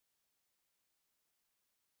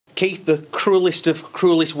Keith, the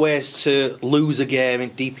cruelest ways to lose a game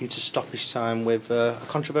deep into stoppage time with a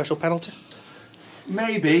controversial penalty?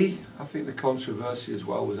 Maybe. I think the controversy as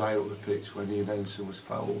well was high up the pitch when Ian Henderson was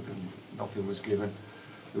fouled and nothing was given.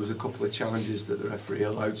 There was a couple of challenges that the referee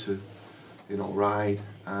allowed to, ride,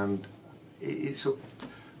 and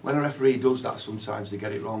when a referee does that, sometimes they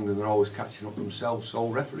get it wrong and they're always catching up themselves. So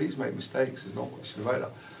referees make mistakes. There's no question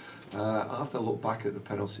about that. I'll have to look back at the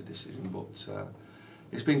penalty decision, but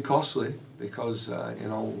it's been costly because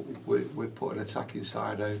we put an attacking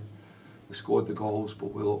side out. We scored the goals, but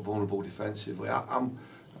we look vulnerable defensively. I'm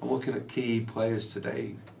looking at key players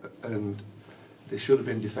today, and they should have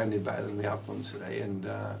been defending better than they have done today. And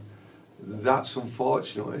that's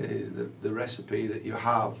unfortunately the recipe that you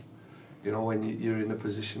have. When you're in a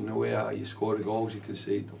position where you score the goals, you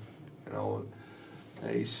concede them.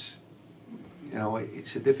 It's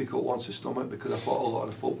a difficult one to stomach because I thought a lot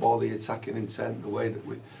of the football, the attacking intent, the way that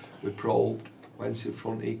we probed, went in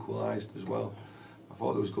front, equalised as well. I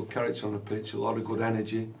thought there was good character on the pitch, a lot of good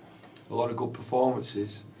energy, a lot of good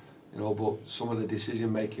performances, but some of the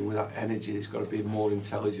decision making with that energy, it's got to be more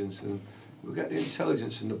intelligence, and if we get the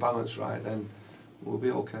intelligence and the balance right, then we'll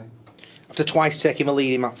be okay. After twice taking the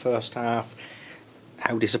lead in that first half,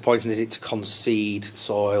 how disappointing is it to concede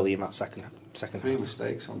so early in that second half? Three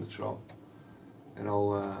mistakes on the trot,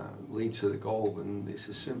 lead to the goal, and it's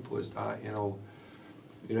as simple as that. You're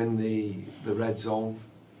in the red zone.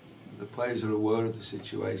 The players are aware of the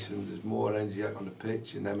situation. There's more energy out on the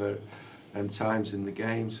pitch, and them times in the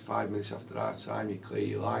games, 5 minutes after half time, you clear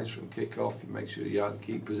your lines from kick-off, you make sure you either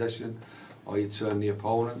keep possession or you turn the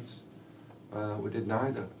opponents. We did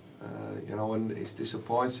neither, and it's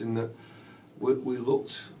disappointing that we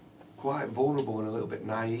looked quite vulnerable and a little bit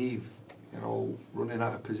naive, running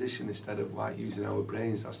out of position instead of using our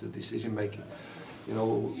brains. That's the decision making.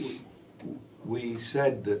 We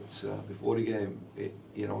said that before the game,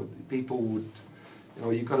 people would,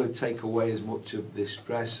 you've got to take away as much of the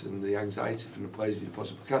stress and the anxiety from the players as you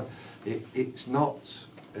possibly can. It's not,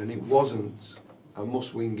 and it wasn't, a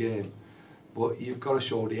must-win game, but you've got to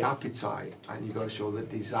show the appetite and you've got to show the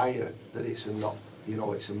desire that it's a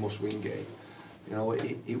must-win game.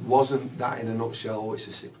 It wasn't that in a nutshell. Oh, it's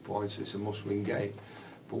a 6 points, it's a must-win game.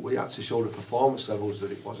 But we had to show the performance levels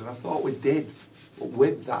that it was, and I thought we did. But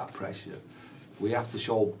with that pressure, we have to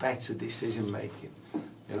show better decision making,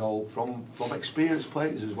 from experienced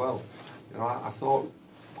players as well. I thought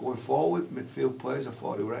going forward, midfield players, I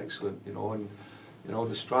thought they were excellent, and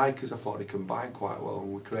the strikers, I thought they combined quite well,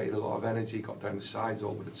 and we created a lot of energy, got down the sides,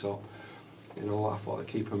 over the top. I thought the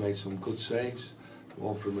keeper made some good saves, the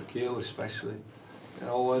one from McKeel especially,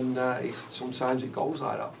 and sometimes it goes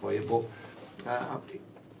like that for you. But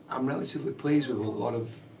I'm relatively pleased with a lot of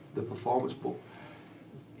the performance, but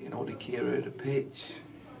the key area of the pitch,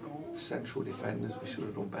 central defenders, we should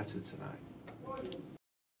have done better tonight.